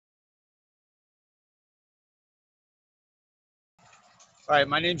All right,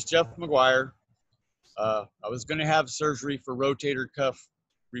 my name's Jeff McGuire. I was going to have surgery for rotator cuff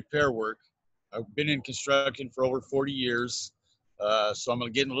repair work. I've been in construction for over 40 years, so I'm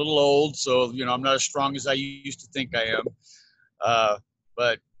getting a little old. So, I'm not as strong as I used to think I am.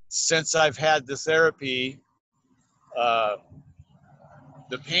 But since I've had the therapy, the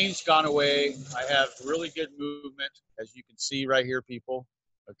pain's gone away. I have really good movement, as you can see right here, people.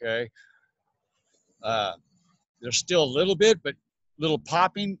 Okay. There's still a little bit, but little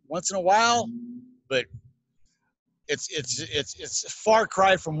popping once in a while, but it's a far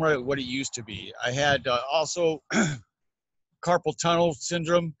cry from what it used to be. I had also carpal tunnel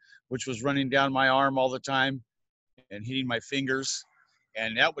syndrome, which was running down my arm all the time and hitting my fingers,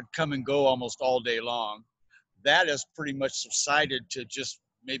 and that would come and go almost all day long. That has pretty much subsided to just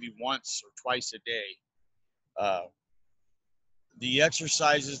maybe once or twice a day. The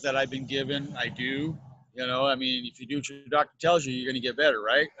exercises that I've been given, I do. If you do what your doctor tells you, you're going to get better,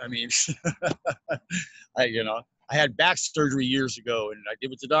 right? I had back surgery years ago, and I did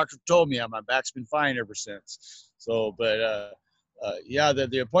what the doctor told me. My back's been fine ever since. So, but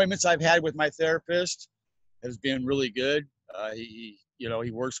the appointments I've had with my therapist has been really good. He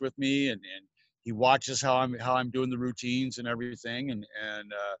works with me, and he watches how I'm doing the routines and everything, and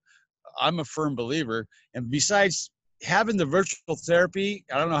I'm a firm believer. And besides having the virtual therapy,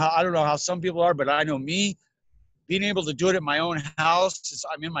 I don't know how some people are, but I know me being able to do it at my own house,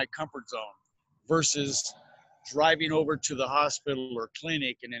 I'm in my comfort zone versus driving over to the hospital or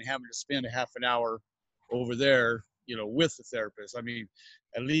clinic and then having to spend a half an hour over there, with the therapist.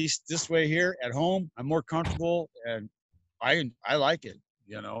 At least this way here at home, I'm more comfortable, and I like it.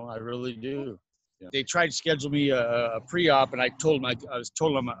 I really do. They tried to schedule me a pre-op, and I told them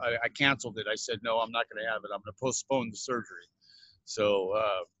I canceled it. I said, no, I'm not going to have it. I'm going to postpone the surgery. So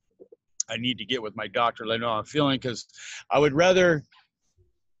I need to get with my doctor, let him know how I'm feeling, because I would rather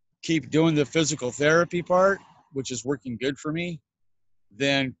keep doing the physical therapy part, which is working good for me,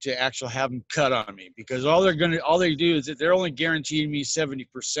 than to actually have them cut on me, because all they do is that they're only guaranteeing me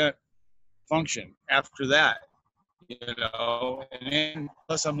 70% function after that. And then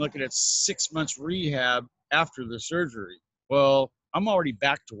plus I'm looking at 6 months rehab after the surgery. Well, I'm already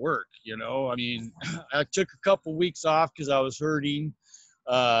back to work. I took a couple weeks off because I was hurting.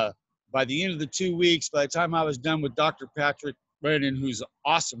 By the end of the 2 weeks, by the time I was done with Dr. Patrick Brennan, who's an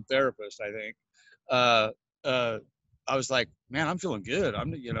awesome therapist, I think, I was like, man, I'm feeling good.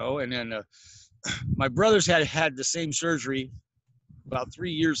 And then my brothers had the same surgery about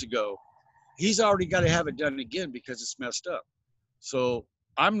 3 years ago. He's already got to have it done again because it's messed up. So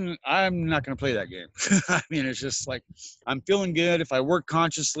I'm not going to play that game. It's just like, I'm feeling good. If I work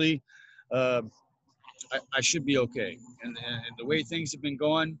consciously, I should be okay. And the way things have been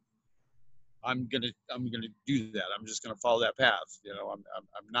going, I'm gonna do that. I'm just gonna follow that path. I'm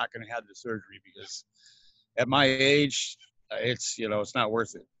not gonna have the surgery because at my age, it's not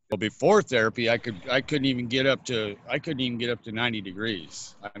worth it. Well, before therapy, I couldn't even get up to 90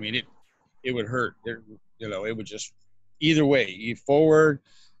 degrees. It would hurt. It would just, either way, forward,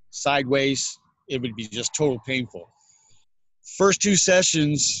 sideways, it would be just total painful. First 2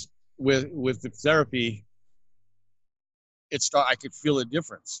 sessions with the therapy, I could feel a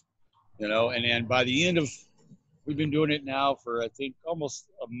difference, and then by the end of, we've been doing it now for, I think, almost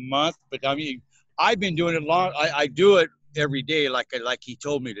a month, but I've been doing it long. I do it every day, like he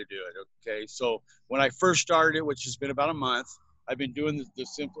told me to do it. Okay. So when I first started it, which has been about a month, I've been doing the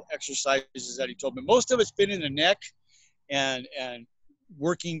simple exercises that he told me. Most of it's been in the neck and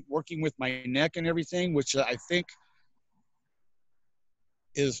working with my neck and everything, which I think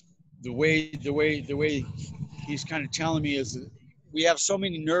is the way he's kind of telling me is that we have so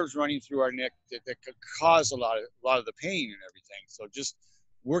many nerves running through our neck that could cause a lot of the pain and everything. So just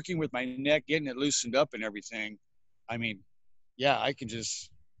working with my neck, getting it loosened up and everything. I can just,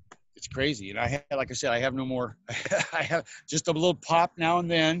 it's crazy. And like I said, I have no more, I have just a little pop now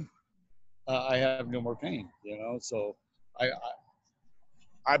and then. I have no more pain, so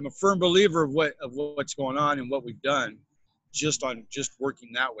I'm a firm believer of what's going on and what we've done just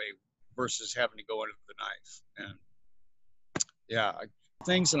working that way versus having to go under the knife. And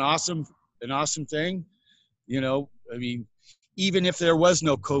thing's an awesome thing. Even if there was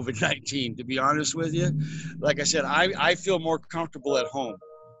no COVID-19, to be honest with you, like I said, I feel more comfortable at home,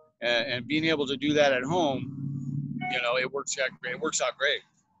 and being able to do that at home, it works out great. It works out great.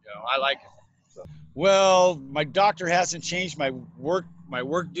 I like it. So, well, my doctor hasn't changed my work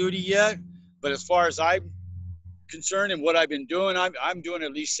duty yet, but as far as I'm concerned and what I've been doing, I'm doing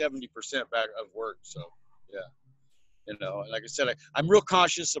at least 70% back of work. So, yeah. Like I said, I'm real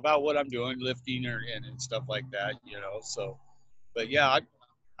cautious about what I'm doing, lifting and stuff like that, so But yeah,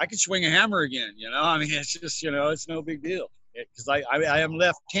 I can swing a hammer again, you know. I mean, it's just, you know, it's no big deal. Because I am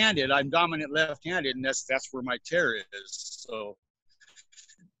left-handed. I'm dominant left-handed, and that's where my tear is. So,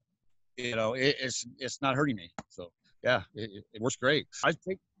 you know, it's not hurting me. So, yeah, it works great.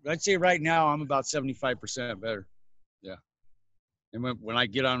 I'd say right now I'm about 75% better. Yeah. And when I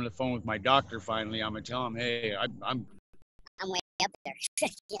get on the phone with my doctor finally, I'm gonna tell him, hey, I'm way up there.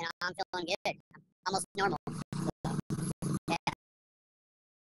 You know, I'm feeling good. I'm almost normal.